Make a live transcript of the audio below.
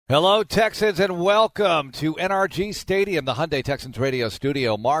Hello, Texans, and welcome to NRG Stadium, the Hyundai Texans radio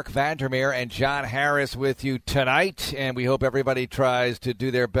studio. Mark Vandermeer and John Harris with you tonight, and we hope everybody tries to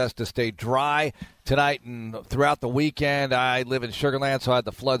do their best to stay dry tonight and throughout the weekend. I live in Sugar Land, so I had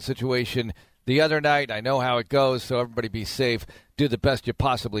the flood situation the other night. I know how it goes, so everybody be safe. Do the best you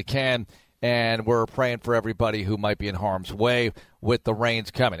possibly can, and we're praying for everybody who might be in harm's way with the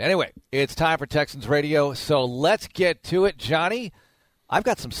rains coming. Anyway, it's time for Texans radio, so let's get to it. Johnny, I've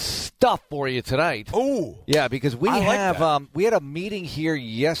got some stuff for you tonight. Oh, yeah, because we had a meeting here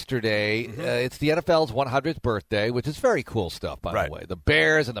yesterday. Mm-hmm. It's the NFL's 100th birthday, which is very cool stuff, by the way. The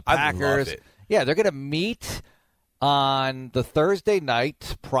Bears and the Packers. I love it. Yeah, they're going to meet on the Thursday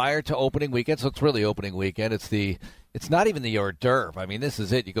night prior to opening weekend. So it's really opening weekend. It's not even the hors d'oeuvre. I mean, this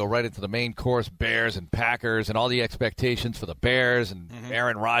is it. You go right into the main course, Bears and Packers, and all the expectations for the Bears and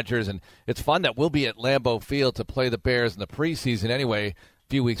Aaron Rodgers. And it's fun that we'll be at Lambeau Field to play the Bears in the preseason anyway, a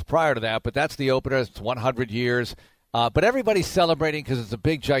few weeks prior to that. But that's the opener. It's 100 years. But everybody's celebrating because it's a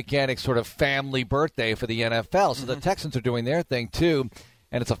big, gigantic sort of family birthday for the NFL. So the Texans are doing their thing, too.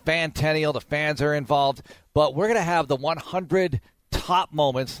 And it's a fantennial. The fans are involved. But we're going to have the 100 top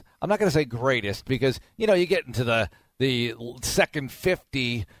moments. I'm not going to say greatest because, you get into the second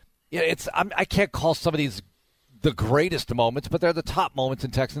 50. I can't call some of these the greatest moments, but they're the top moments in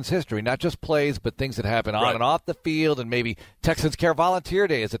Texans history. Not just plays, but things that happen on and off the field. And maybe Texans Care Volunteer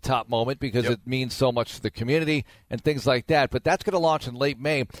Day is a top moment because it means so much to the community and things like that. But that's going to launch in late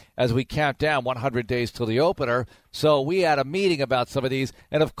May as we count down 100 days till the opener. So we had a meeting about some of these.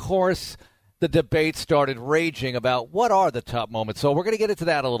 And, of course, the debate started raging about what are the top moments. So we're going to get into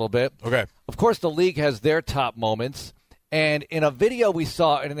that a little bit. Okay. Of course, the league has their top moments. And in a video we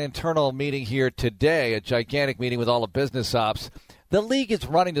saw in an internal meeting here today, a gigantic meeting with all the business ops, the league is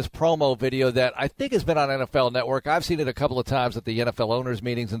running this promo video that I think has been on NFL Network. I've seen it a couple of times at the NFL owners'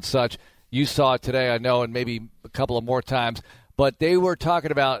 meetings and such. You saw it today, I know, and maybe a couple of more times. But they were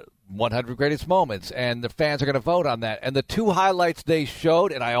talking about 100 greatest moments, and the fans are going to vote on that. And the two highlights they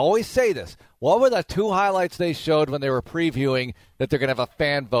showed, and I always say this, what were the two highlights they showed when they were previewing that they're going to have a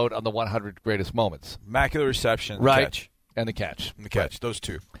fan vote on the 100 greatest moments? Immaculate reception, catch. And the catch. And the catch, those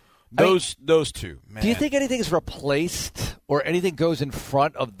two. Those two, man. Do you think anything is replaced or anything goes in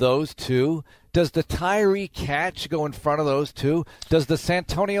front of those two? Does the Tyree catch go in front of those two? Does the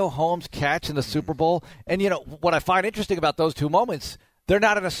Santonio Holmes catch in the Super Bowl? And, what I find interesting about those two moments, they're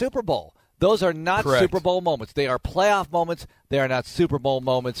not in a Super Bowl. Those are not Super Bowl moments. They are playoff moments. They are not Super Bowl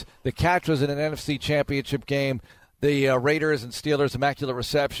moments. The catch was in an NFC Championship game. The Raiders and Steelers Immaculate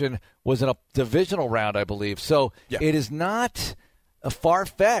Reception was in a divisional round, I believe. So It is not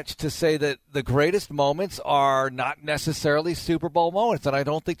far-fetched to say that the greatest moments are not necessarily Super Bowl moments, and I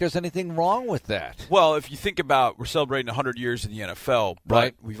don't think there's anything wrong with that. Well, if you think about we're celebrating 100 years in the NFL,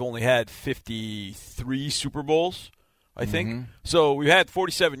 but we've only had 53 Super Bowls, I think. So we've had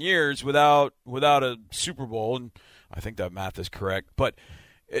 47 years without a Super Bowl, and I think that math is correct. But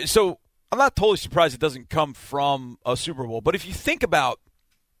so I'm not totally surprised it doesn't come from a Super Bowl. But if you think about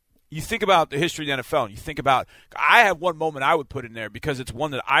the history of the NFL, and you think about – I have one moment I would put in there because it's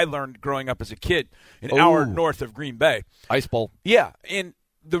one that I learned growing up as a kid an hour north of Green Bay. Ice Bowl. Yeah, and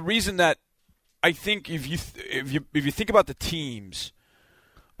the reason that I think if you think about the teams,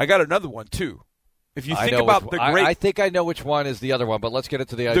 I got another one too. If you think about I think I know which one is the other one, but let's get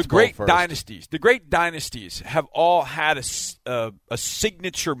into the Ice Bowl great first. dynasties. The great dynasties have all had a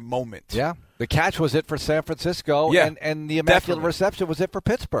signature moment. Yeah. The catch was it for San Francisco, and the Immaculate Reception was it for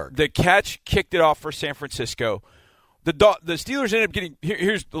Pittsburgh. The catch kicked it off for San Francisco. The Steelers ended up getting –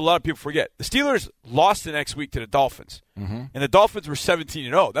 here's a lot of people forget. The Steelers lost the next week to the Dolphins, and the Dolphins were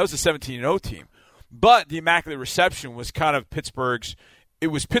 17-0. That was a 17-0 team. But the Immaculate Reception was kind of Pittsburgh's – it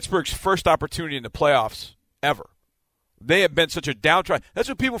was Pittsburgh's first opportunity in the playoffs ever. They have been such a downtrodden. That's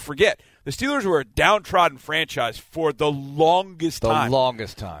what people forget. The Steelers were a downtrodden franchise for the longest time.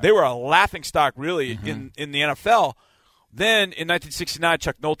 They were a laughingstock, really, in the NFL. Then in 1969,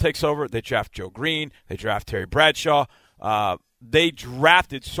 Chuck Noll takes over. They draft Joe Green. They draft Terry Bradshaw. They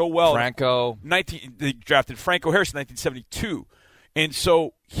drafted so well. They drafted Franco Harris in 1972. And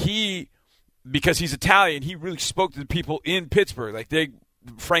so because he's Italian, he really spoke to the people in Pittsburgh.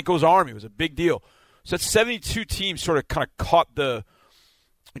 Franco's army was a big deal. So that 72 teams sort of kind of caught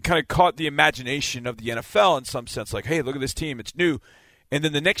the imagination of the NFL in some sense. Like, hey, look at this team. It's new. And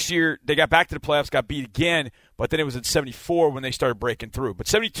then the next year, they got back to the playoffs, got beat again, but then it was in 74 when they started breaking through. But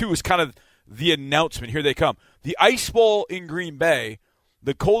 72 was kind of the announcement. Here they come. The Ice Bowl in Green Bay,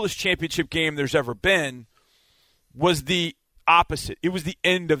 the coldest championship game there's ever been, was the opposite. It was the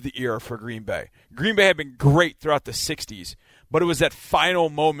end of the era for Green Bay. Green Bay had been great throughout the 60s. But it was that final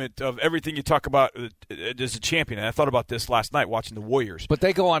moment of everything you talk about as a champion. And I thought about this last night watching the Warriors. But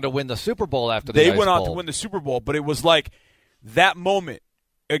they go on to win the Super Bowl after They Ice went on Bowl. to win the Super Bowl, but it was like that moment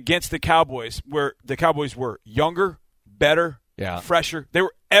against the Cowboys where the Cowboys were younger, better, fresher. They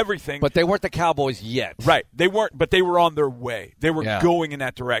were everything. But they weren't the Cowboys yet. Right. They weren't, but they were on their way. They were going in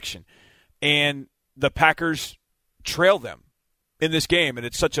that direction. And the Packers trailed them in this game, and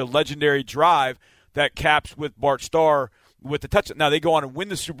it's such a legendary drive that caps with Bart Starr with the touchdown. Now they go on and win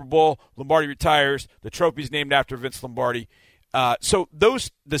the Super Bowl. Lombardi retires. The trophy's named after Vince Lombardi. So the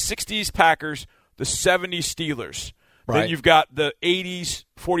 60s Packers, the 70s Steelers, then you've got the 80s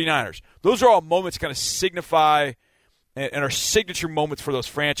 49ers. Those are all moments kind of signify and are signature moments for those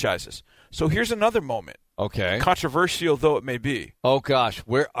franchises. So here's another moment. Okay. Controversial though it may be. Oh, gosh.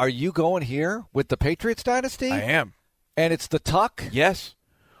 Where are you going here with the Patriots dynasty? I am. And it's the Tuck? Yes.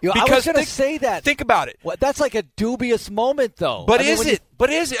 I was going to say that. Think about it. Well, that's like a dubious moment, though. But is it?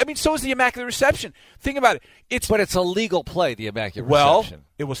 I mean, so is the Immaculate Reception. Think about it. But it's a legal play, the Immaculate Reception. Well,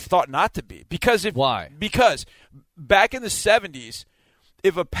 it was thought not to be. Why? Because back in the 70s,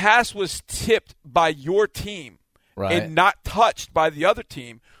 if a pass was tipped by your team and not touched by the other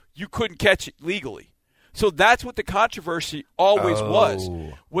team, you couldn't catch it legally. So that's what the controversy always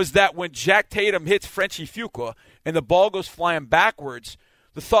was that when Jack Tatum hits Frenchie Fuqua and the ball goes flying backwards,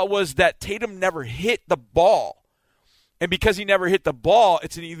 the thought was that Tatum never hit the ball. And because he never hit the ball,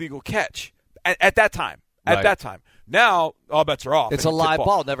 it's an illegal catch at that time. At that time. Now, all bets are off. It's a live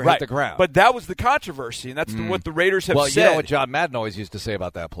ball, never hit the ground. But that was the controversy, and that's what the Raiders have said. Well, you know what John Madden always used to say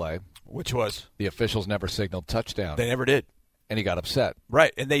about that play? Which was? The officials never signaled touchdown. They never did. And he got upset.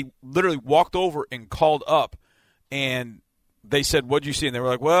 Right, and they literally walked over and called up, and they said, "What'd you see?" And they were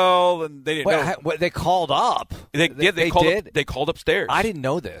like, "Well," and they didn't know. They called up. They called upstairs. I didn't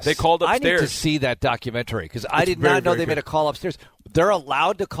know this. They called upstairs. I need to see that documentary because I did not know they made a call upstairs. They're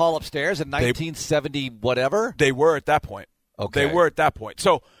allowed to call upstairs in 1970 whatever? They were at that point. Okay. They were at that point.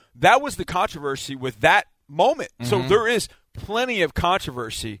 So that was the controversy with that moment. Mm-hmm. So there is plenty of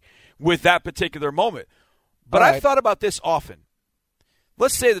controversy with that particular moment. But I've thought about this often.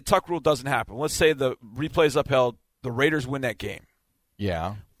 Let's say the Tuck rule doesn't happen. Let's say the replay is upheld. The Raiders win that game.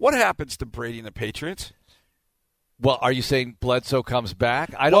 Yeah. What happens to Brady and the Patriots? Well, are you saying Bledsoe comes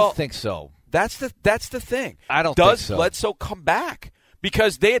back? I don't think so. That's the thing. I don't think so. Does Bledsoe come back?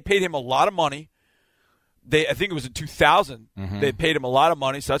 Because they had paid him a lot of money. I think it was in 2000. Mm-hmm. They paid him a lot of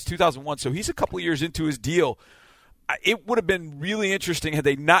money, so that's 2001. So he's a couple of years into his deal. It would have been really interesting had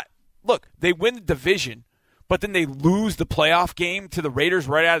they not – look, they win the division, but then they lose the playoff game to the Raiders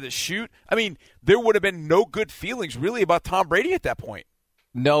right out of the chute. I mean, there would have been no good feelings really about Tom Brady at that point.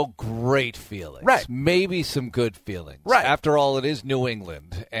 No great feelings. Right. Maybe some good feelings. Right. After all, it is New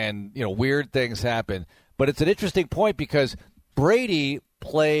England, and weird things happen. But it's an interesting point because Brady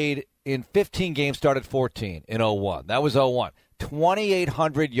played in 15 games, started 14 in 01. That was 01.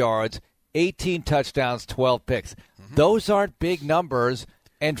 2,800 yards, 18 touchdowns, 12 picks. Mm-hmm. Those aren't big numbers,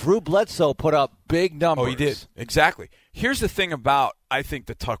 and Drew Bledsoe put up big numbers. Oh, he did. Exactly. Here's the thing about, I think,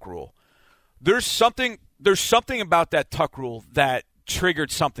 the Tuck rule. There's something about that Tuck rule that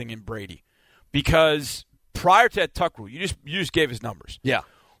triggered something in Brady, because prior to that Tuck rule, you just gave his numbers. Yeah.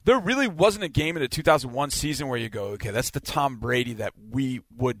 There really wasn't a game in the 2001 season where you go, okay, that's the Tom Brady that we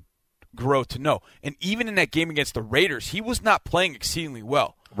would grow to know. And even in that game against the Raiders, he was not playing exceedingly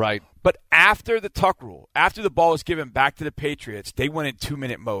well. Right. But after the Tuck rule, after the ball was given back to the Patriots, they went in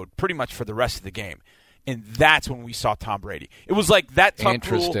 2-minute mode pretty much for the rest of the game. And that's when we saw Tom Brady. It was like that Tuck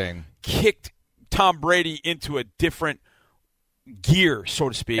rule kicked Tom Brady into a different gear, so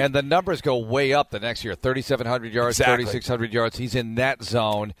to speak. And the numbers go way up the next year. 3,700 yards, 3,600 yards. He's in that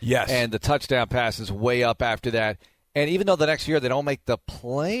zone. Yes. And the touchdown pass is way up after that. And even though the next year they don't make the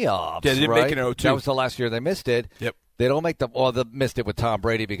playoffs, they didn't make it in 02. That was the last year they missed it. Yep. They don't make they missed it with Tom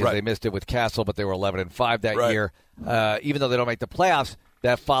Brady because they missed it with Castle, but they were 11-5 that year. Even though they don't make the playoffs,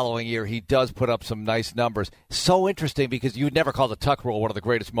 that following year he does put up some nice numbers. So interesting because you would never call the Tuck rule one of the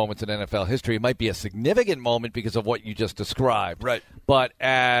greatest moments in NFL history. It might be a significant moment because of what you just described. Right. But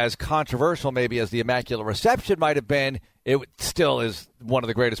as controversial maybe as the Immaculate Reception might have been, it still is one of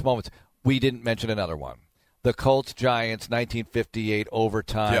the greatest moments. We didn't mention another one. The Colts-Giants 1958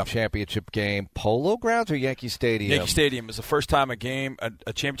 overtime championship game. Polo Grounds or Yankee Stadium? Yankee Stadium is the first time a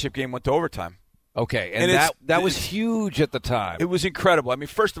championship game went to overtime. Okay, and that was huge at the time. It was incredible. I mean,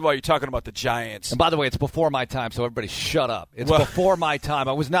 first of all, you're talking about the Giants. And by the way, it's before my time, so everybody shut up. It's before my time.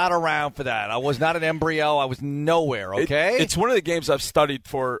 I was not around for that. I was not an embryo. I was nowhere, okay? It's one of the games I've studied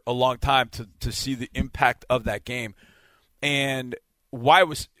for a long time to see the impact of that game and why it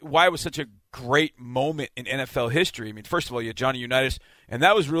was such a great moment in NFL history. I mean, first of all, you had Johnny Unitas, and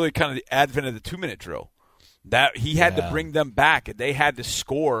that was really kind of the advent of the 2-minute drill. That he had to bring them back, and they had to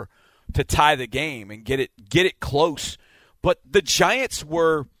score to tie the game and get it close. But the Giants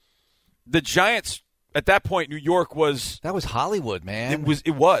at that point. New York was Hollywood, man.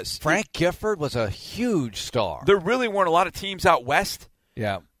 It was. Frank Gifford was a huge star. There really weren't a lot of teams out west.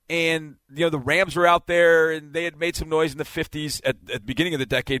 Yeah. And, the Rams were out there, and they had made some noise in the 50s at the beginning of the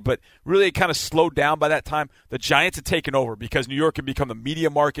decade, but really it kind of slowed down by that time. The Giants had taken over because New York had become the media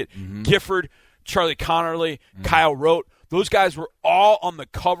market. Mm-hmm. Gifford, Charlie Connerly, Kyle Rote, those guys were all on the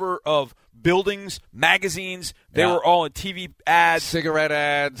cover of buildings, magazines. They were all in TV ads. Cigarette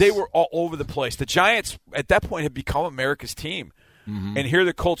ads. They were all over the place. The Giants, at that point, had become America's team. Mm-hmm. And here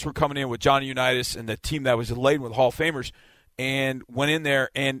the Colts were coming in with Johnny Unitas and the team that was laden with Hall of Famers, and went in there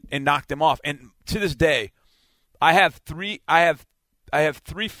and knocked them off. And to this day, I have three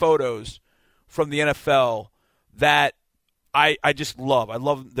photos from the NFL that I just love. I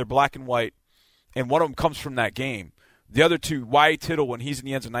love them. They're black and white, and one of them comes from that game. The other two, Wyatt Tittle, when he's in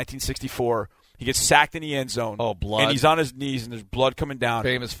the end zone, 1964, he gets sacked in the end zone. Oh, blood. And he's on his knees, and there's blood coming down.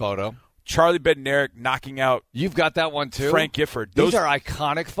 Famous photo. Charlie Bednarik knocking out. You've got that one too. Frank Gifford. Those are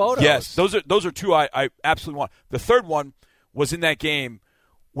iconic photos. Yes, those are two I absolutely want. The third one was in that game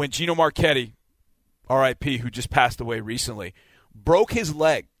when Gino Marchetti, R.I.P., who just passed away recently, broke his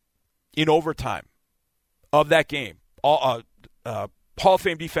leg in overtime of that game. Hall of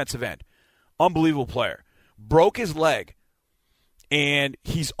Fame defensive end, unbelievable player, broke his leg, and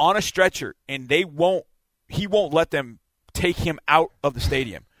he's on a stretcher, and he won't let them take him out of the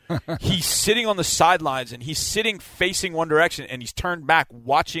stadium. He's sitting on the sidelines, and he's sitting facing one direction, and he's turned back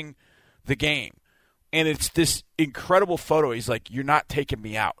watching the game. And it's this incredible photo. He's like, "You're not taking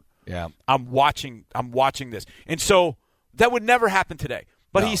me out. Yeah, I'm watching this." And so that would never happen today.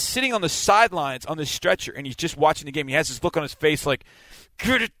 But he's sitting on the sidelines on this stretcher, and he's just watching the game. He has this look on his face like,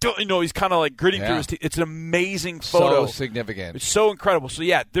 he's kind of like gritting through his teeth. It's an amazing photo. So significant. It's so incredible. So,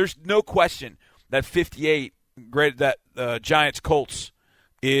 yeah, there's no question that 58, that Giants-Colts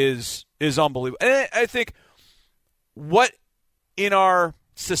is unbelievable. And I think what in our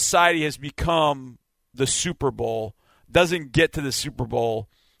society has become the Super Bowl doesn't get to the Super Bowl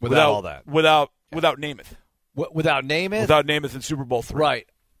without all that. Without Namath. Without Namath? Without Namath in Super Bowl III. Right.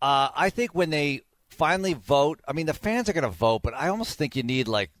 I think when they finally vote, I mean, the fans are going to vote, but I almost think you need,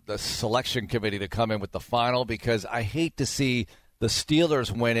 like, the selection committee to come in with the final, because I hate to see the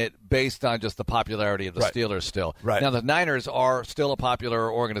Steelers win it based on just the popularity of the Steelers still. Right. Now, the Niners are still a popular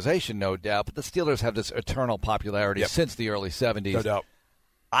organization, no doubt, but the Steelers have this eternal popularity since the early 70s. No doubt.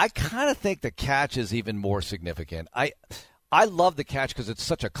 I kind of think the catch is even more significant. I love the catch because it's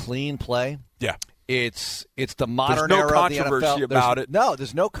such a clean play. Yeah. It's the modern there's no era of the NFL. controversy about it. No,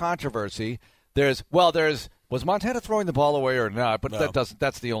 there's no controversy. Was Montana throwing the ball away or not? But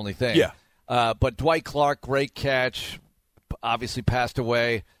that's the only thing. Yeah. But Dwight Clark, great catch, obviously passed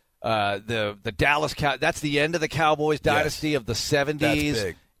away. The Dallas that's the end of the Cowboys dynasty of the 70s. That's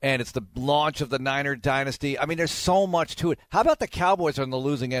big. And it's the launch of the Niner dynasty. I mean, there's so much to it. How about the Cowboys on the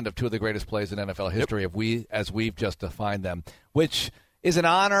losing end of two of the greatest plays in NFL history, as we've just defined them, which is an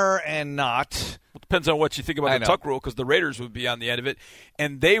honor and not. Well, depends on what you think about the Tuck rule, because the Raiders would be on the end of it,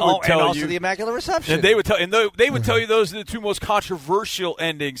 and they would tell and also you the Immaculate Reception. And they would tell you those are the two most controversial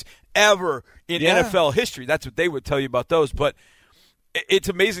endings ever in NFL history. That's what they would tell you about those. But it's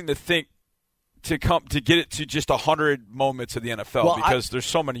amazing to think. To get it to just 100 moments of the NFL, because there's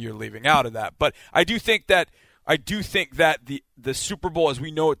so many you're leaving out of that. But I do think that the Super Bowl as we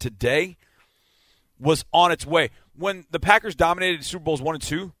know it today was on its way. When the Packers dominated Super Bowls 1 and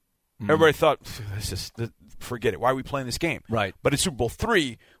 2, everybody thought, forget it. Why are we playing this game? Right. But in Super Bowl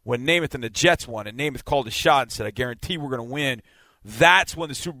 3, when Namath and the Jets won, and Namath called a shot and said, "I guarantee we're going to win," that's when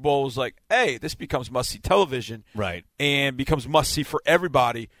the Super Bowl was like, "Hey, this becomes must-see television," right, and becomes must-see for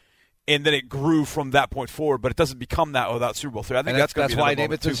everybody. And then it grew from that point forward, but it doesn't become that without Super Bowl III. I think that's why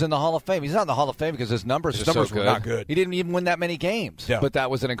Namath is in the Hall of Fame. He's not in the Hall of Fame because his numbers are so good. Were not good. He didn't even win that many games, but that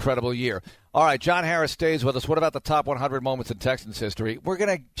was an incredible year. All right, John Harris stays with us. What about the top 100 moments in Texans history? We're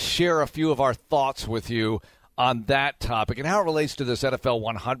going to share a few of our thoughts with you on that topic and how it relates to this NFL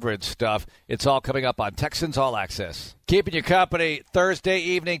 100 stuff. It's all coming up on Texans All Access. Keeping you company Thursday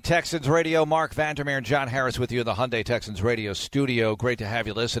evening, Texans Radio. Mark Vandermeer and John Harris with you in the Hyundai Texans Radio studio. Great to have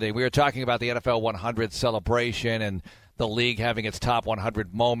you listening. We are talking about the NFL 100 celebration and the league having its top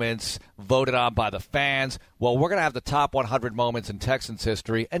 100 moments voted on by the fans. Well, we're going to have the top 100 moments in Texans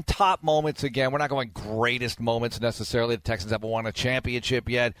history and top moments again. We're not going greatest moments necessarily. The Texans haven't won a championship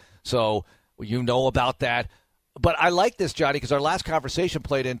yet, so you know about that. But I like this, Johnny, because our last conversation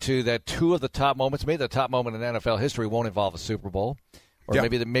played into that two of the top moments, maybe the top moment in NFL history won't involve a Super Bowl, or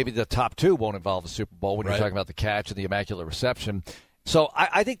maybe the top two won't involve a Super Bowl when you're talking about the catch and the immaculate reception. So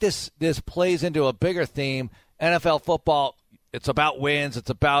I think this plays into a bigger theme. NFL football, it's about wins. It's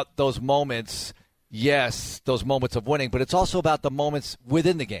about those moments. Yes, those moments of winning, but it's also about the moments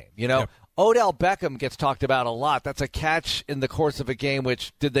within the game. Odell Beckham gets talked about a lot. That's a catch in the course of a game,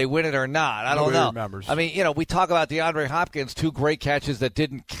 which did they win it or not? I don't know. Remembers. I mean, we talk about DeAndre Hopkins, 2 great catches that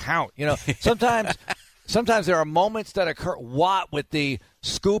didn't count. Sometimes there are moments that occur. Watt with the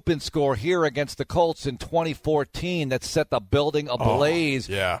scoop and score here against the Colts in 2014 that set the building ablaze,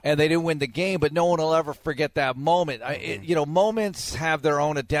 and they didn't win the game, but no one will ever forget that moment. Moments have their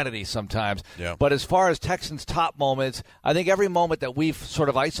own identity sometimes, but as far as Texans' top moments, I think every moment that we've sort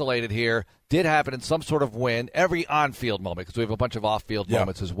of isolated here did happen in some sort of win, every on-field moment, because we have a bunch of off-field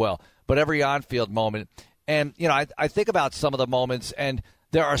moments as well, but every on-field moment. And, I think about some of the moments, and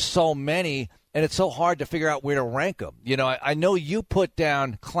there are so many, and it's so hard to figure out where to rank them. I know you put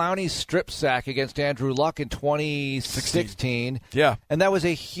down Clowney's strip sack against Andrew Luck in 2016. Yeah. And that was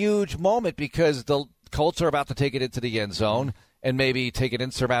a huge moment because the Colts are about to take it into the end zone and maybe take an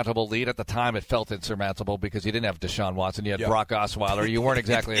insurmountable lead. At the time, it felt insurmountable because you didn't have Deshaun Watson. You had Brock Osweiler. You weren't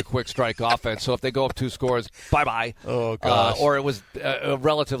exactly a quick strike offense. So if they go up 2 scores, bye-bye. Oh, gosh. Or it was a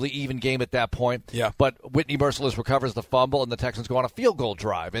relatively even game at that point. Yeah. But Whitney Merciless recovers the fumble, and the Texans go on a field goal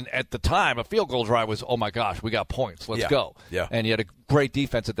drive. And at the time, a field goal drive was, oh, my gosh, we got points. Let's go. Yeah. And you had a great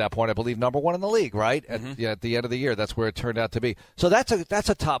defense at that point. I believe number 1 in the league, right? At the end of the year, that's where it turned out to be. So that's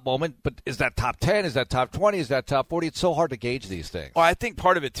a top moment. But is that top 10? Is that top 20? Is that top 40? It's so hard to gauge these things. Well, I think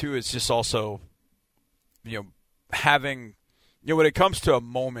part of it, too, is just also, having, when it comes to a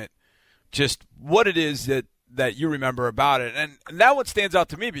moment, just what it is that you remember about it. And that one stands out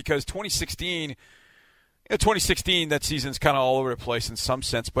to me because 2016, that season's kind of all over the place in some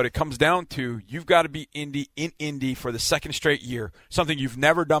sense, but it comes down to you've got to be in Indy for the second straight year, something you've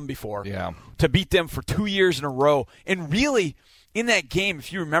never done before, to beat them for 2 years in a row. And really, in that game,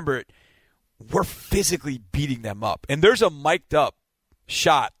 if you remember it, we're physically beating them up. And there's a mic'd up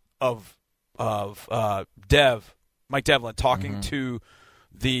shot of Mike Devlin talking to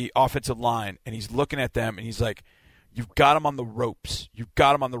the offensive line, and he's looking at them, and he's like, you've got them on the ropes. You've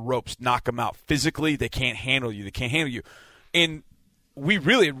got them on the ropes. Knock them out. Physically, they can't handle you. They can't handle you. And we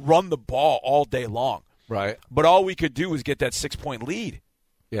really run the ball all day long. Right. But all we could do was get that 6-point lead.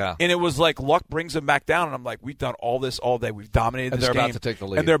 Yeah. And it was like Luck brings them back down, and I'm like, we've done all this all day. We've dominated this game. And they're about to take the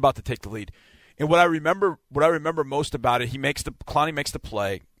lead. And they're about to take the lead. And what I remember most about it, Clowney makes the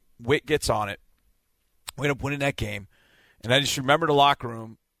play. Witt gets on it. We end up winning that game. And I just remember the locker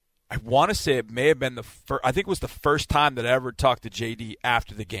room. I want to say it may have been I think it was the first time that I ever talked to JD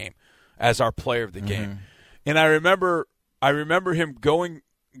after the game as our player of the game. And I remember him going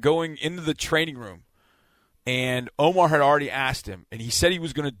into the training room, and Omar had already asked him, and he said he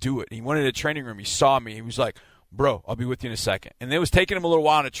was going to do it. And he went into the training room. He saw me. He was like, bro, I'll be with you in a second. And it was taking him a little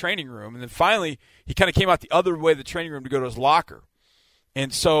while in the training room. And then finally, he kind of came out the other way of the training room to go to his locker.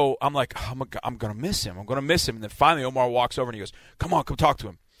 And so I'm like, I'm going to miss him. I'm going to miss him. And then finally, Omar walks over and he goes, come on, come talk to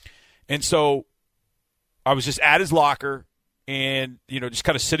him. And so I was just at his locker and, just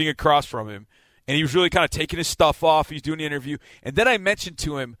kind of sitting across from him. And he was really kind of taking his stuff off. He's doing the interview. And then I mentioned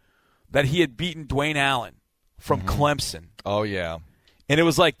to him that he had beaten Dwayne Allen from Clemson. Oh, yeah. And it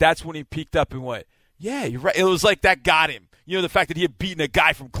was like that's when he peeked up and went, yeah, you're right. It was like that got him. The fact that he had beaten a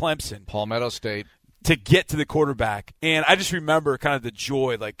guy from Clemson. Palmetto State. To get to the quarterback. And I just remember kind of the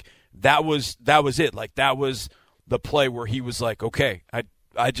joy. Like, that was it. Like, that was the play where he was like, okay, I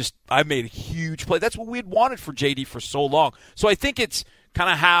made a huge play. That's what we had wanted for JD for so long. So I think it's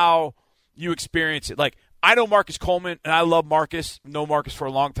kind of how you experience it. Like, I know Marcus Coleman, and I love Marcus. Know Marcus for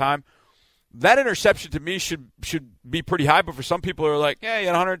a long time. That interception to me should be pretty high, but for some people who are like, yeah, you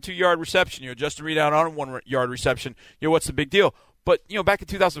had a 102-yard reception. Justin Reed out on a 1-yard reception. What's the big deal? But, back in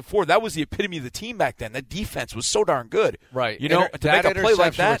 2004, that was the epitome of the team back then. That defense was so darn good. Right. To make a play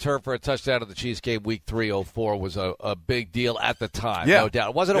like that. Return for a touchdown of the Chiefs game week 304 was a big deal at the time, yeah. No doubt.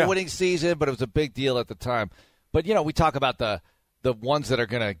 It wasn't a winning season, but it was a big deal at the time. But, we talk about the ones that are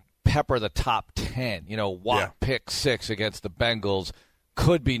going to pepper the top 10. Watt pick 6 against the Bengals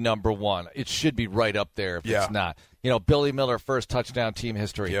could be number 1. It should be right up there if it's not. Billy Miller, first touchdown team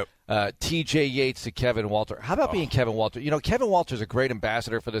history. Yep. T.J. Yates to Kevin Walter. How about being Kevin Walter? Kevin Walter's a great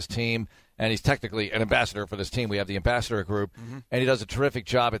ambassador for this team, and he's technically an ambassador for this team. We have the ambassador group, and he does a terrific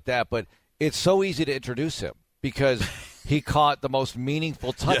job at that. But it's so easy to introduce him because he caught the most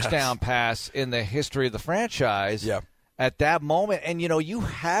meaningful touchdown pass in the history of the franchise. Yeah. at that moment. And, you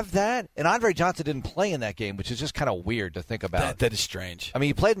have that. And Andre Johnson didn't play in that game, which is just kind of weird to think about. That is strange. I mean,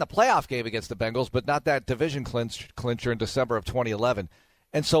 he played in the playoff game against the Bengals, but not that division clincher in December of 2011.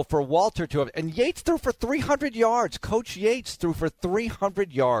 And so for Walter to have – and Yates threw for 300 yards. Coach Yates threw for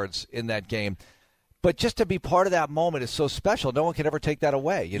 300 yards in that game. But just to be part of that moment is so special. No one can ever take that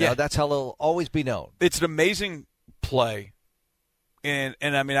away. That's how it'll always be known. It's an amazing play. And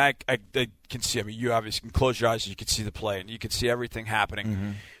I mean, I can see. I mean, you obviously can close your eyes and you can see the play and you can see everything happening.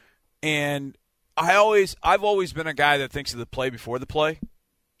 Mm-hmm. And I've always been a guy that thinks of the play before the play.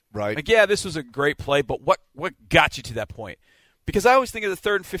 Right. Like, yeah, this was a great play, but what got you to that point? Because I always think of the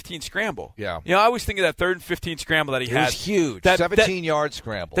 3rd and 15 scramble. Yeah. I always think of that 3rd and 15 scramble that he had. It was huge. 17-yard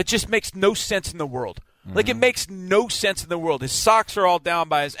scramble. That just makes no sense in the world. Mm-hmm. Like, it makes no sense in the world. His socks are all down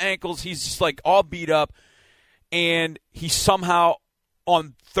by his ankles. He's just, like, all beat up. And he somehow,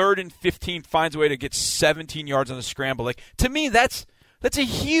 on 3rd and 15, finds a way to get 17 yards on the scramble. Like, to me, that's a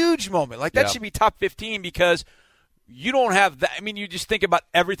huge moment. Like, that should be top 15 because you don't have that. I mean, you just think about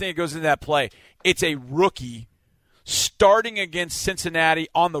everything that goes into that play. It's a rookie starting against Cincinnati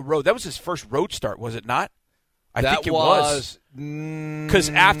on the road. That was his first road start, was it not? I think it was. Because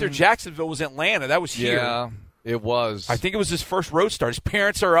after Jacksonville was Atlanta. That was here. Yeah, it was. I think it was his first road start. His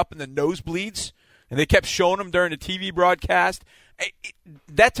parents are up in the nosebleeds, and they kept showing him during the TV broadcast.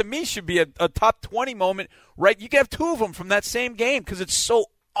 That, to me, should be a top 20 moment, right? You can have 2 of them from that same game because it's so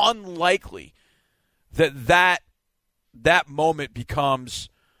unlikely that moment becomes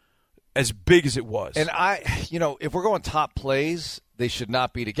as big as it was. And if we're going top plays, they should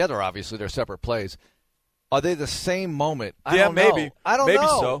not be together, obviously. They're separate plays. Are they the same moment? I don't know. Maybe. I don't maybe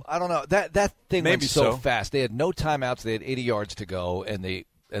know. So. I don't know. That thing maybe went so fast. They had no timeouts. They had 80 yards to go, and they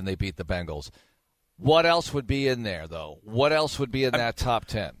beat the Bengals. What else would be in there, though? What else would be in that top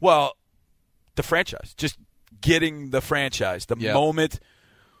 10? Well, the franchise. Just getting the franchise. The moment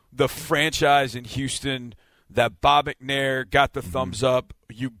the franchise in Houston that Bob McNair got the thumbs up,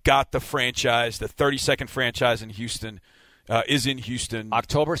 you got the franchise. The 32nd franchise in Houston is in Houston.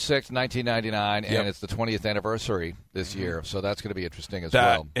 October 6th, 1999, and it's the 20th anniversary this year, so that's going to be interesting as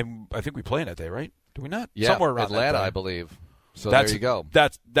well. And I think we play in that day, right? Do we not? Yeah, somewhere around Atlanta, that I believe. So there you go.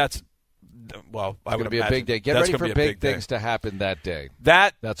 That's well, it's going to be a big day. Get ready for big things to happen that day.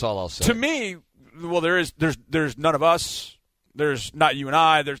 That's all I'll say. To me, well, there's none of us. There's not you and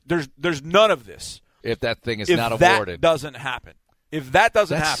I. There's none of this. If that thing is if not that awarded, doesn't happen. If that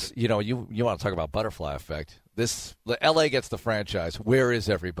doesn't happen, you want to talk about butterfly effect. LA gets the franchise. Where is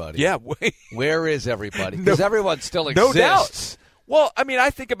everybody? Yeah, where is everybody? Because everyone still exists. No doubt. Well, I mean,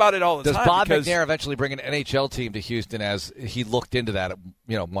 I think about it all the time. Does Bob McNair eventually bring an NHL team to Houston as he looked into that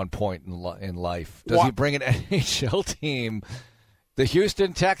at one point in life? Does he bring an NHL team? The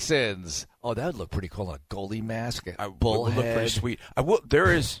Houston Texans. Oh, that would look pretty cool on a goalie mask, a bullhead. Would look pretty sweet.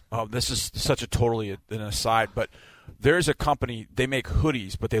 There is. This is such a totally an aside, but there is a company. They make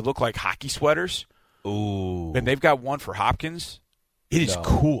hoodies, but they look like hockey sweaters. Ooh. And they've got one for Hopkins. It is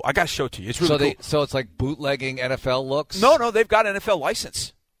cool. I got to show it to you. It's really cool. So it's like bootlegging NFL looks? No, they've got NFL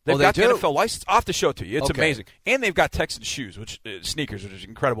license. They've got the NFL license. I'll have to show it to you. It's amazing. And they've got Texan shoes, sneakers, which is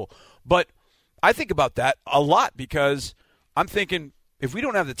incredible. But I think about that a lot because I'm thinking, if we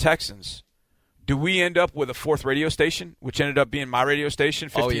don't have the Texans, do we end up with a 4th radio station, which ended up being my radio station,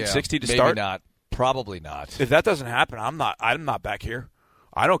 1560 to start? Maybe not. Probably not. If that doesn't happen, I'm not back here.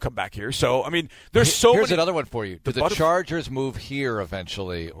 I don't come back here. So, I mean, there's Here's another one for you. Do the Chargers move here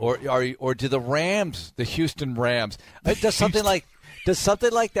eventually? Or do the Rams, the Houston Rams, does something like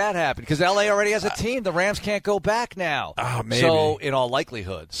that happen? Because L.A. already has a team. The Rams can't go back now. Oh, maybe. So, in all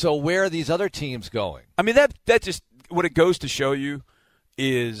likelihood. So, where are these other teams going? I mean, that just – what it goes to show you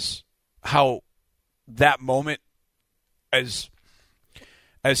is how that moment, as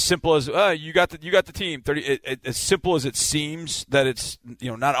simple as you got the team 30, as simple as it seems that it's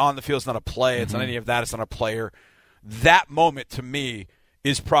not on the field, it's not a play, it's not any of that, it's not a player. That moment to me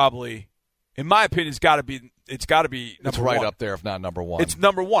is probably, in my opinion, it's got to be number it's right one. Up there, if not number one. It's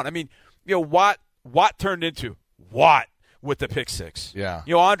number one. I mean, Watt turned into Watt with the pick six. Yeah.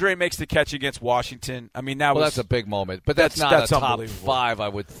 Andre makes the catch against Washington. I mean, that's a big moment, but that's not a top 5, I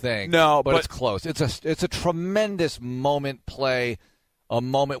would think. No, but it's close. It's a tremendous moment play. A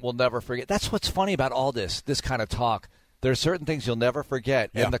moment we'll never forget. That's what's funny about all this kind of talk. There are certain things you'll never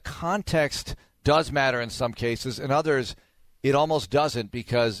forget, and the context does matter in some cases. In others, it almost doesn't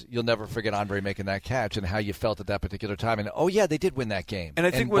because you'll never forget Andre making that catch and how you felt at that particular time. And, they did win that game. And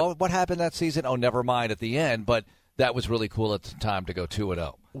I think what happened that season? Oh, never mind at the end, but that was really cool at the time to go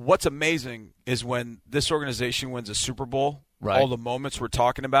 2-0. What's amazing is when this organization wins a Super Bowl, right. all the moments we're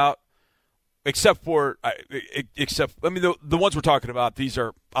talking about, except the ones we're talking about, these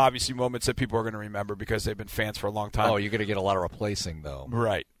are obviously moments that people are going to remember because they've been fans for a long time. Oh, you're going to get a lot of replacing, though.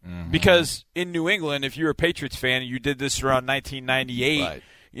 Right. Mm-hmm. Because in New England, if you're a Patriots fan and you did this around 1998, right.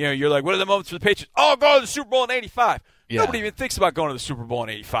 You're like, what are the moments for the Patriots? Oh, go to the Super Bowl in 85. Yeah. Nobody even thinks about going to the Super Bowl in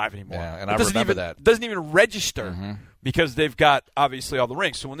 85 anymore. Yeah, and I remember that. Doesn't even register because they've got, obviously, all the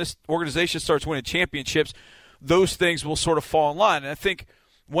rings. So when this organization starts winning championships, those things will sort of fall in line. And I think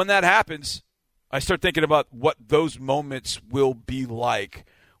when that happens, I start thinking about what those moments will be like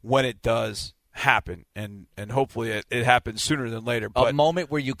when it does happen. And hopefully it happens sooner than later. But a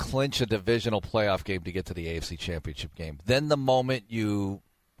moment where you clinch a divisional playoff game to get to the AFC Championship game. Then the moment you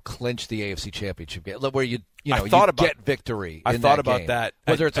clinch the AFC Championship game, where you get victory. I thought about that.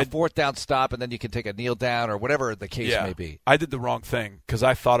 Whether it's a fourth down stop and then you can take a kneel down or whatever the case may be. I did the wrong thing because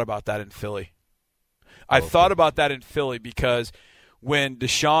I thought about that in Philly. I thought about that in Philly because when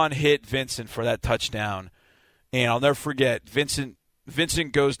Deshaun hit Vincent for that touchdown, and I'll never forget, Vincent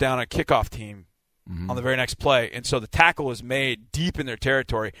goes down a kickoff team on the very next play, and so the tackle is made deep in their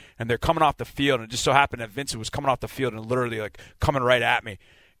territory, and they're coming off the field, and it just so happened that Vincent was coming off the field and literally like coming right at me.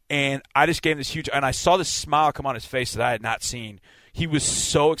 And I just gave him this huge – and I saw this smile come on his face that I had not seen. He was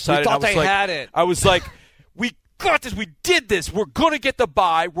so excited. You thought they had it. I was like, we got this. We did this. We're going to get the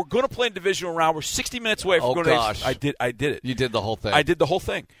bye. We're going to play in divisional round. We're 60 minutes away from going gosh. to – I did it. You did the whole thing. I did the whole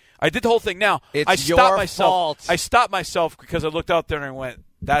thing. Now, it's I stopped myself. Fault. I stopped myself because I looked out there and I went,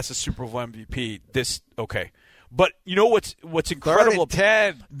 that's a Super Bowl MVP. Okay. But you know what's incredible?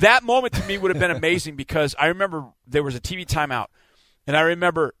 3rd and 10. That moment to me would have been amazing because I remember there was a TV timeout, and I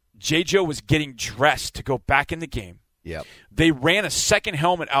remember J.Joe was getting dressed to go back in the game. Yep. They ran a second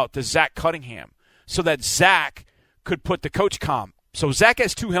helmet out to Zach Cunningham so that Zach could put the coach comm. So Zach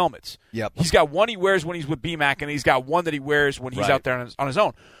has 2 helmets. Yep. He's got one he wears when he's with BMAC, and he's got one that he wears when he's out there on his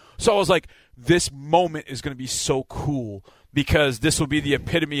own. So I was like, this moment is going to be so cool because this will be the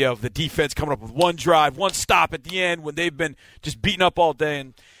epitome of the defense coming up with one drive, one stop at the end when they've been just beaten up all day.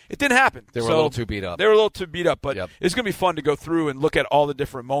 And it didn't happen. They were a little too beat up. But it's going to be fun to go through and look at all the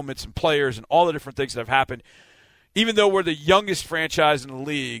different moments and players and all the different things that have happened. Even though we're the youngest franchise in the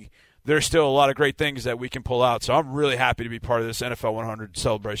league, there's still a lot of great things that we can pull out. So I'm really happy to be part of this NFL 100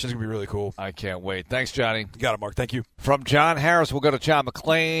 celebration. It's going to be really cool. I can't wait. Thanks, Johnny. You got it, Mark. Thank you. From John Harris, we'll go to John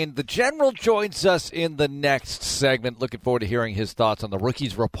McClain. The General joins us in the next segment. Looking forward to hearing his thoughts on the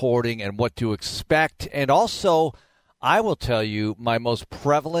rookies reporting and what to expect. And also, I will tell you my most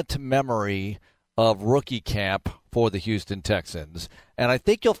prevalent memory of rookie camp for the Houston Texans. And I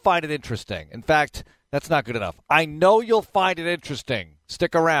think you'll find it interesting. In fact, that's not good enough. I know you'll find it interesting.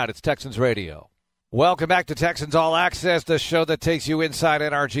 Stick around. It's Texans Radio. Welcome back to Texans All Access, the show that takes you inside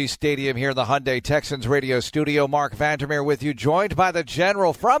NRG Stadium here in the Hyundai Texans radio studio. Mark Vandermeer with you, joined by the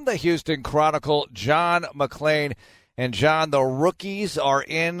General from the Houston Chronicle, John McClain. And, John, the rookies are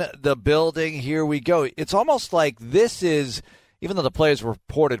in the building. Here we go. It's almost like this is, even though the players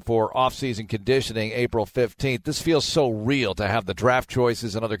reported for offseason conditioning April 15th, this feels so real to have the draft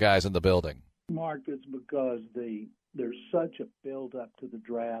choices and other guys in the building. Mark, it's because there's such a build-up to the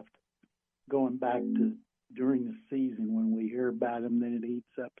draft going back to during the season when we hear about them, then it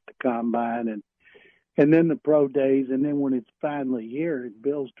heats up at the combine and then the pro days, and then when it's finally here, it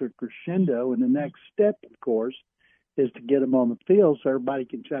builds to a crescendo, and the next step, of course, is to get them on the field so everybody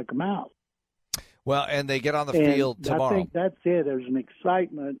can check them out. Well, and they get on the field tomorrow. I think that's it. There's an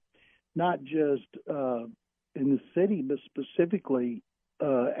excitement, not just in the city, but specifically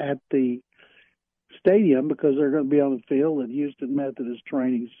at the stadium, because they're going to be on the field at Houston Methodist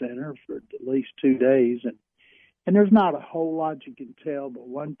Training Center for at least 2 days. And there's not a whole lot you can tell, but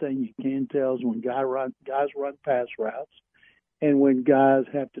one thing you can tell is when guys run pass routes and when guys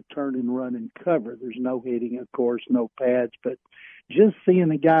have to turn and run and cover. There's no hitting, of course, no pads, but just seeing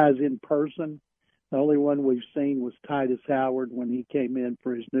the guys in person. The only one we've seen was Titus Howard when he came in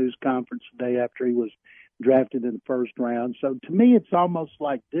for his news conference the day after he was drafted in the first round. So to me, it's almost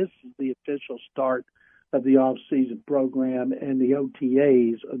like this is the official start of the off-season program, and the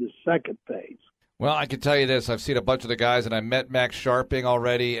OTAs are the second phase. Well, I can tell you this. I've seen a bunch of the guys, and I met Max Sharping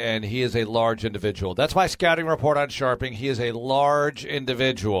already, and he is a large individual. That's my scouting report on Sharping. He is a large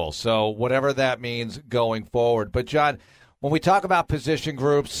individual, so whatever that means going forward. But, John, when we talk about position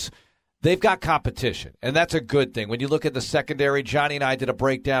groups, they've got competition, and that's a good thing. When you look at the secondary, Johnny and I did a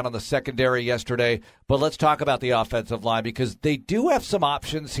breakdown on the secondary yesterday, but let's talk about the offensive line because they do have some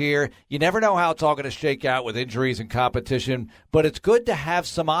options here. You never know how it's all going to shake out with injuries and competition, but it's good to have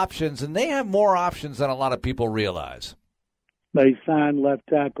some options, and they have more options than a lot of people realize. They signed left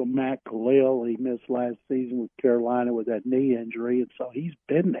tackle Matt Khalil. He missed last season with Carolina with that knee injury, and so he's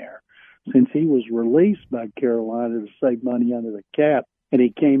been there. since he was released by Carolina to save money under the cap. And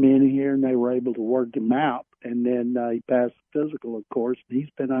he came in here and they were able to work him out. And then he passed the physical, of course. He's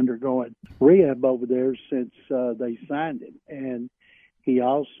been undergoing rehab over there since they signed him. And he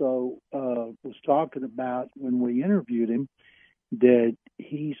also was talking about, when we interviewed him, that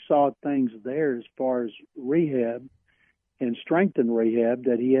he saw things there as far as rehab and strengthened rehab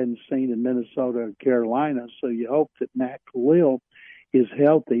that he hadn't seen in Minnesota or Carolina. So you hope that Matt Khalil is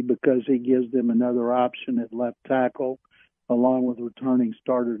healthy, because he gives them another option at left tackle, along with returning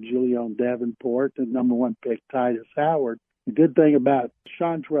starter Julian Davenport and number 1 pick Titus Howard. The good thing about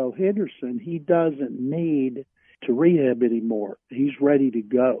Chantrell Henderson, he doesn't need to rehab anymore. He's ready to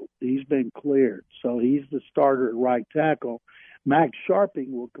go. He's been cleared. So he's the starter at right tackle. Max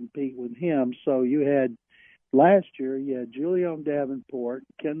Sharping will compete with him. So last year, you had Julian Davenport,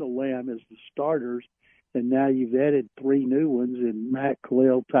 Kendall Lamb as the starters, and now you've added 3 new ones in Matt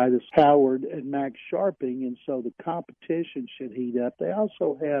Khalil, Titus Howard, and Max Sharping, and so the competition should heat up. They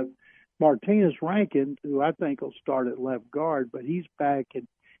also have Martinez Rankin, who I think will start at left guard, but he's back, and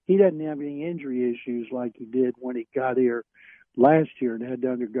he doesn't have any injury issues like he did when he got here last year and had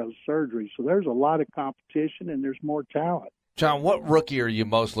to undergo surgery. So there's a lot of competition, and there's more talent. John, what rookie are you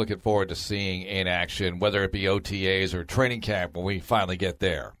most looking forward to seeing in action, whether it be OTAs or training camp when we finally get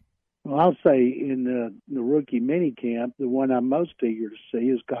there? Well, I'll say in the rookie mini camp, the one I'm most eager to see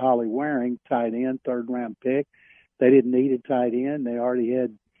is Kahale Waring, tight end, 3rd-round pick. They didn't need a tight end. They already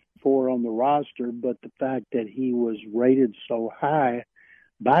had 4 on the roster, but the fact that he was rated so high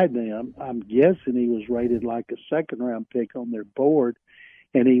by them, I'm guessing he was rated like a 2nd-round pick on their board,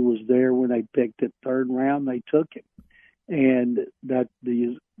 and he was there when they picked it 3rd round. They took him. And that,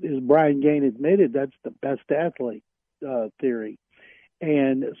 as Brian Gaine admitted, that's the best athlete theory.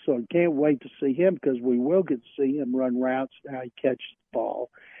 And so I can't wait to see him, because we will get to see him run routes and how he catches the ball.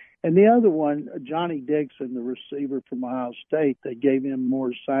 And the other one, Johnny Dixon, the receiver from Ohio State, they gave him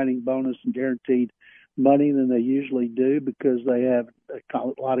more signing bonus and guaranteed money than they usually do, because they have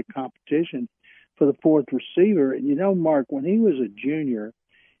a lot of competition for the 4th receiver. And, Mark, when he was a junior,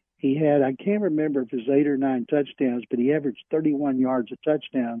 he had, I can't remember if it was 8 or 9 touchdowns, but he averaged 31 yards a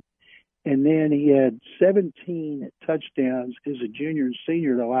touchdown. And then he had 17 touchdowns as a junior and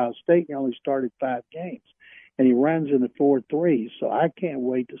senior at Ohio State, and he only started 5 games. And he runs in the 4.3. So I can't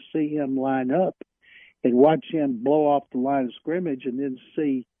wait to see him line up and watch him blow off the line of scrimmage, and then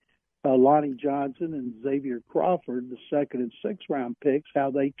see Lonnie Johnson and Xavier Crawford, the 2nd and 6th round picks,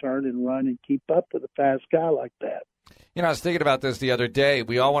 how they turn and run and keep up with a fast guy like that. I was thinking about this the other day.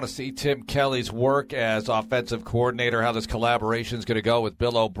 We all want to see Tim Kelly's work as offensive coordinator, how this collaboration is going to go with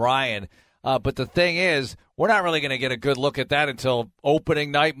Bill O'Brien. But the thing is, we're not really going to get a good look at that until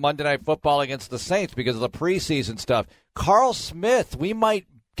opening night, Monday Night Football against the Saints, because of the preseason stuff. Carl Smith, we might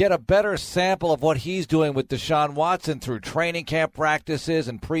get a better sample of what he's doing with Deshaun Watson through training camp practices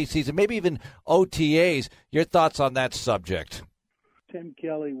and preseason, maybe even OTAs. Your thoughts on that subject? Tim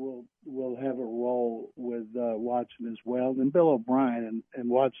Kelly will have a role with Watson as well. And Bill O'Brien and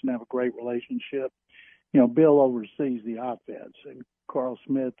Watson have a great relationship. Bill oversees the offense, and Carl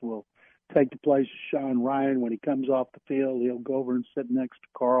Smith will take the place of Sean Ryan. When he comes off the field, he'll go over and sit next to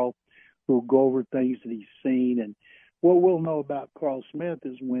Carl, who'll go over things that he's seen. And what we'll know about Carl Smith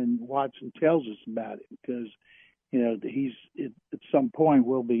is when Watson tells us about it, because, he's at some point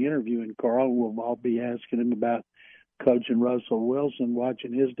we'll be interviewing Carl. We'll all be asking him about coaching Russell Wilson,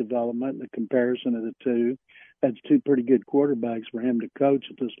 watching his development and the comparison of the two. That's 2 pretty good quarterbacks for him to coach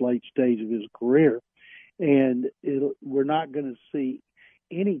at this late stage of his career. And we're not going to see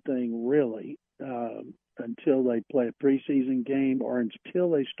anything really until they play a preseason game, or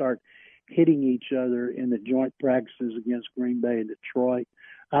until they start hitting each other in the joint practices against Green Bay and Detroit.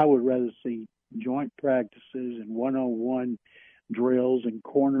 I would rather see joint practices and one-on-one drills and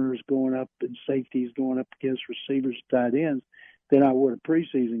corners going up and safeties going up against receivers, tight ends, than I would a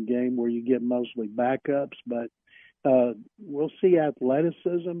preseason game where you get mostly backups. But we'll see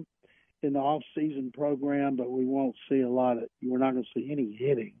athleticism in the off-season program, but we won't see we're not going to see any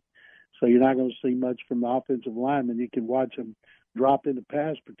hitting. So you're not going to see much from the offensive linemen. You can watch them drop into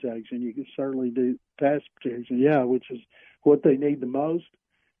pass protection. You can certainly do pass protection, which is what they need the most.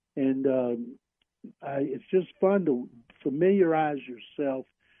 And it's just fun to familiarize yourself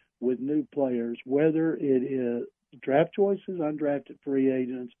with new players, whether it is draft choices, undrafted free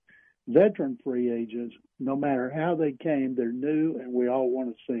agents, veteran free agents. No matter how they came, they're new, and we all want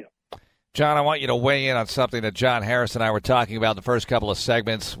to see them. John, I want you to weigh in on something that John Harris and I were talking about in the first couple of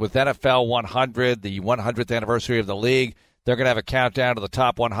segments. With NFL 100, the 100th anniversary of the league, they're going to have a countdown to the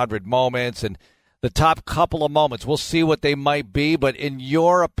top 100 moments, and the top couple of moments. We'll see what they might be, but in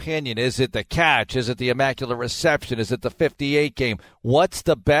your opinion, is it the catch? Is it the Immaculate Reception? Is it the 58 game? What's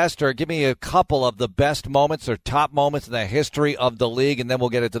the best, or give me a couple of the best moments or top moments in the history of the league, and then we'll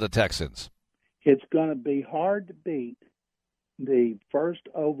get into the Texans. It's going to be hard to beat the first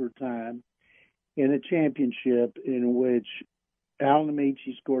overtime in a championship in which Al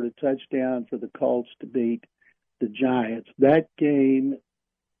Amici scored a touchdown for the Colts to beat the Giants. That game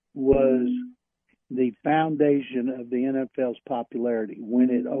was the foundation of the NFL's popularity. When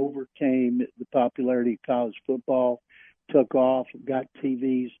it overcame the popularity of college football, took off, got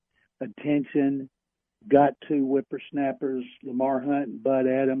TV's attention, got two whippersnappers, Lamar Hunt and Bud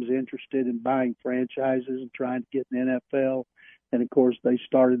Adams, interested in buying franchises and trying to get in the NFL. And, of course, they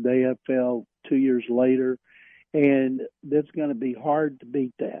started the AFL 2 years later. And that's going to be hard to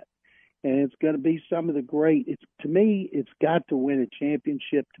beat that. And it's going to be some of the great. To me, it's got to win a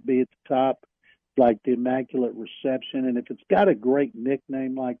championship to be at the top, like the Immaculate Reception. And if it's got a great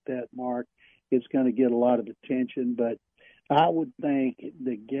nickname like that, Mark, it's going to get a lot of attention. But I would think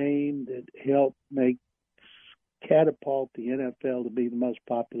the game that helped catapult the NFL to be the most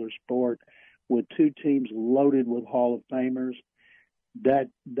popular sport, with two teams loaded with Hall of Famers, that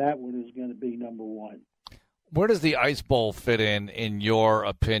one is going to be number one. Where does the Ice Bowl fit in your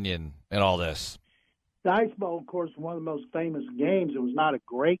opinion, in all this? The Ice Bowl, of course, is one of the most famous games. It was not a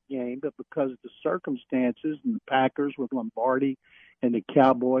great game, but because of the circumstances, and the Packers with Lombardi and the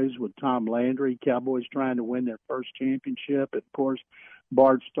Cowboys with Tom Landry, Cowboys trying to win their first championship. And, of course,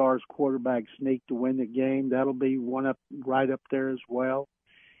 Bart Starr's quarterback sneak to win the game. That'll be right up there as well.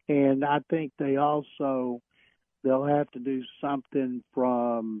 And I think they'll have to do something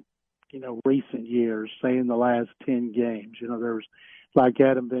from, recent years, say in the last 10 games. There's like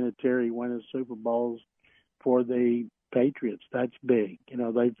Adam Vinatieri winning Super Bowls for the Patriots. That's big.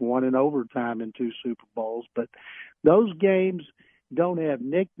 They've won in overtime in 2 Super Bowls, but those games don't have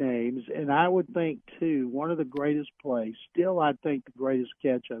nicknames. And I would think, too, one of the greatest plays, still I think the greatest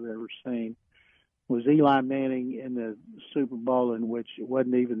catch I've ever seen, was Eli Manning in the Super Bowl, in which it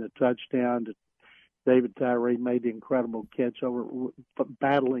wasn't even the touchdown to David Tyree, made the incredible catch over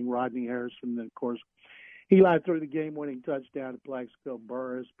battling Rodney Harrison. And, of course, Eli threw the game-winning touchdown to Plaxico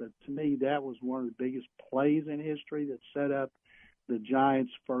Burress. But to me, that was one of the biggest plays in history that set up the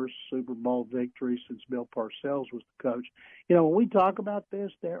Giants' first Super Bowl victory since Bill Parcells was the coach. When we talk about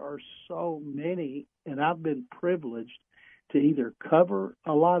this, there are so many, and I've been privileged to either cover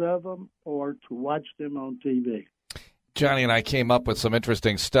a lot of them or to watch them on TV. Johnny and I came up with some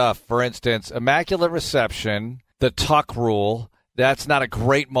interesting stuff. For instance, Immaculate Reception, the Tuck Rule. That's not a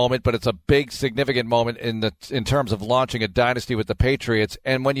great moment, but it's a big, significant moment in terms of launching a dynasty with the Patriots.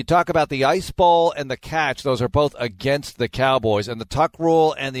 And when you talk about the Ice Bowl and the catch, those are both against the Cowboys, and the Tuck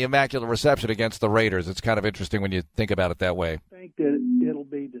Rule and the Immaculate Reception against the Raiders. It's kind of interesting when you think about it that way. I think that it'll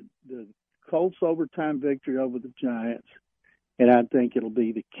be the Colts' overtime victory over the Giants. And I think it'll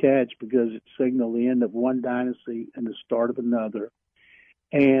be the catch because it signaled the end of one dynasty and the start of another.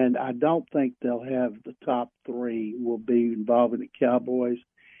 And I don't think they'll have the top 3 will be involving the Cowboys.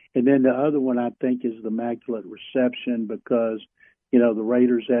 And then the other one I think is the Immaculate Reception because, the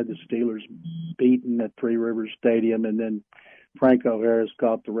Raiders had the Steelers beaten at Three Rivers Stadium, and then Franco Harris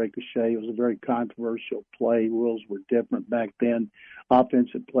caught the ricochet. It was a very controversial play. Rules were different back then.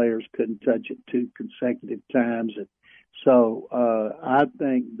 Offensive players couldn't touch it 2 consecutive times. So I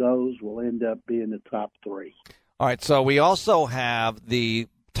think those will end up being the top 3. All right, so we also have the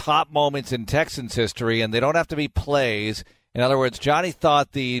top moments in Texans history, and they don't have to be plays. In other words, Johnny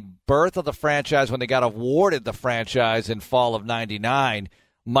thought the birth of the franchise when they got awarded the franchise in fall of '99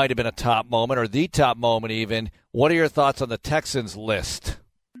 might have been a top moment, or the top moment even. What are your thoughts on the Texans list?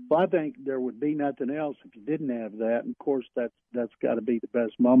 Well, I think there would be nothing else if you didn't have that. And, of course, that's got to be the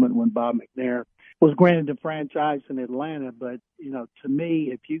best moment when Bob McNair was granted the franchise in Atlanta. But, to me,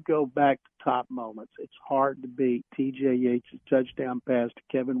 if you go back to top moments, it's hard to beat T.J. Yates' touchdown pass to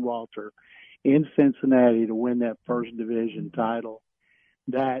Kevin Walter in Cincinnati to win that first division title.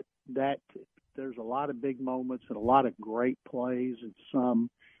 That there's a lot of big moments and a lot of great plays, and some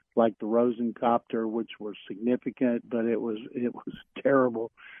like the Rosencopter, which were significant, but it was a terrible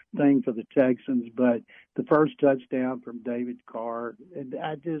thing for the Texans. But the first touchdown from David Carr, and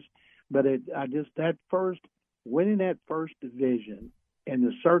winning that first division and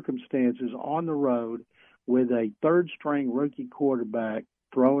the circumstances on the road with a third-string rookie quarterback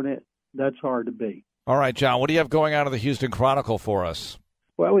throwing it, that's hard to beat. All right, John, what do you have going on in the Houston Chronicle for us?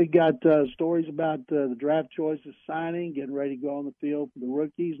 Well, we got stories about the draft choices signing, getting ready to go on the field for the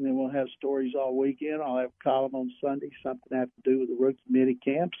rookies, and then we'll have stories all weekend. I'll have a column on Sunday, something to have to do with the rookie mini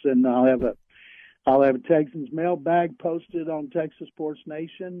camps, and I'll have I'll have a Texans mailbag posted on Texas Sports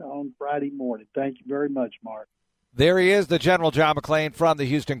Nation on Friday morning. Thank you very much, Mark. There he is, the General John McClain from the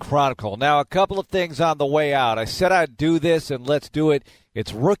Houston Chronicle. Now, a couple of things on the way out. I said I'd do this, and let's do it.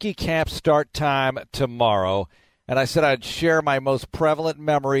 It's rookie camp start time tomorrow, and I said I'd share my most prevalent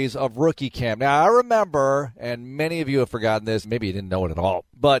memories of rookie camp. Now, I remember, and many of you have forgotten this, maybe you didn't know it at all,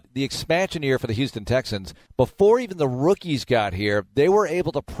 but the expansion year for the Houston Texans, before even the rookies got here, they were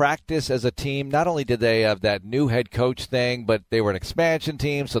able to practice as a team. Not only did they have that new head coach thing, but they were an expansion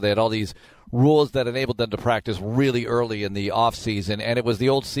team, so they had all these rules that enabled them to practice really early in the offseason, and it was the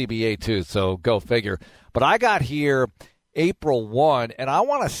old CBA too, so go figure. But I got here April 1, and I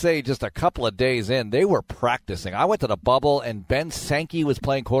want to say just a couple of days in, they were practicing. I went to the bubble, and Ben Sankey was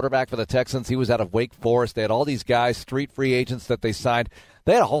playing quarterback for the Texans. He was out of Wake Forest. They had all these guys, street free agents that they signed.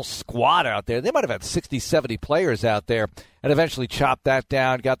 They had a whole squad out there. They might have had 60, 70 players out there, and eventually chopped that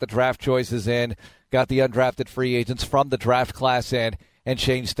down, got the draft choices in, got the undrafted free agents from the draft class in, and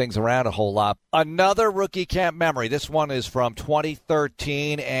changed things around a whole lot. Another rookie camp memory. This one is from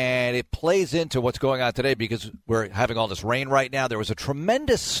 2013, and it plays into what's going on today because we're having all this rain right now. There was a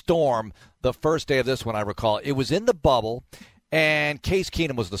tremendous storm the first day of this one, I recall. It was in the bubble, and Case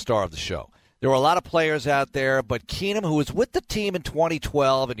Keenum was the star of the show. There were a lot of players out there, but Keenum, who was with the team in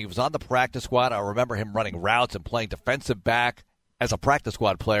 2012, and he was on the practice squad. I remember him running routes and playing defensive back as a practice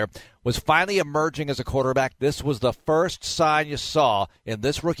squad player, was finally emerging as a quarterback. This was the first sign you saw in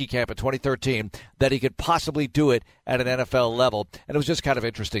this rookie camp in 2013 that he could possibly do it at an NFL level. And it was just kind of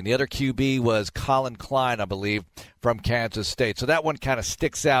interesting. The other QB was Colin Klein, I believe, from Kansas State. So that one kind of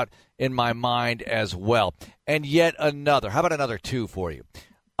sticks out in my mind as well. And yet another. How about another two for you?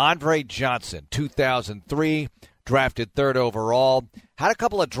 Andre Johnson, 2003, drafted third overall. Had a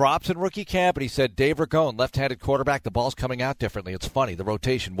couple of drops in rookie camp, and he said, Dave Ragone, left-handed quarterback, the ball's coming out differently. It's funny, the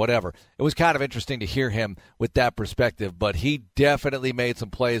rotation, whatever. It was kind of interesting to hear him with that perspective, but he definitely made some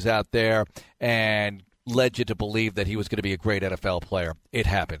plays out there and led you to believe that he was going to be a great NFL player. It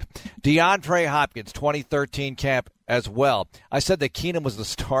happened. DeAndre Hopkins, 2013 camp as well. I said that Keenum was the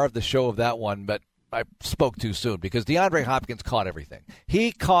star of the show of that one, but I spoke too soon because DeAndre Hopkins caught everything.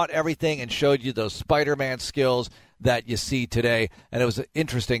 He caught everything and showed you those Spider-Man skills that you see today, and it was an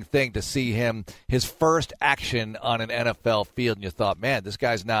interesting thing to see him, his first action on an NFL field, and you thought, man, this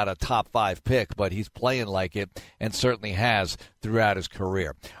guy's not a top 5 pick, but he's playing like it and certainly has throughout his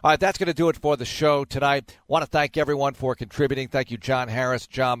career. All right, that's going to do it for the show tonight. Want to thank everyone for contributing. Thank you, John Harris,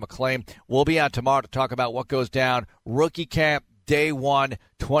 John McClain. We'll be on tomorrow to talk about what goes down rookie camp Day 1,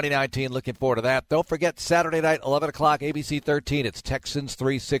 2019. Looking forward to that. Don't forget, Saturday night, 11 o'clock, ABC 13. It's Texans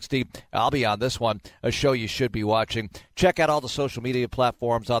 360. I'll be on this one, a show you should be watching. Check out all the social media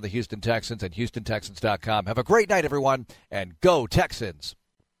platforms on the Houston Texans at HoustonTexans.com. Have a great night, everyone, and go Texans.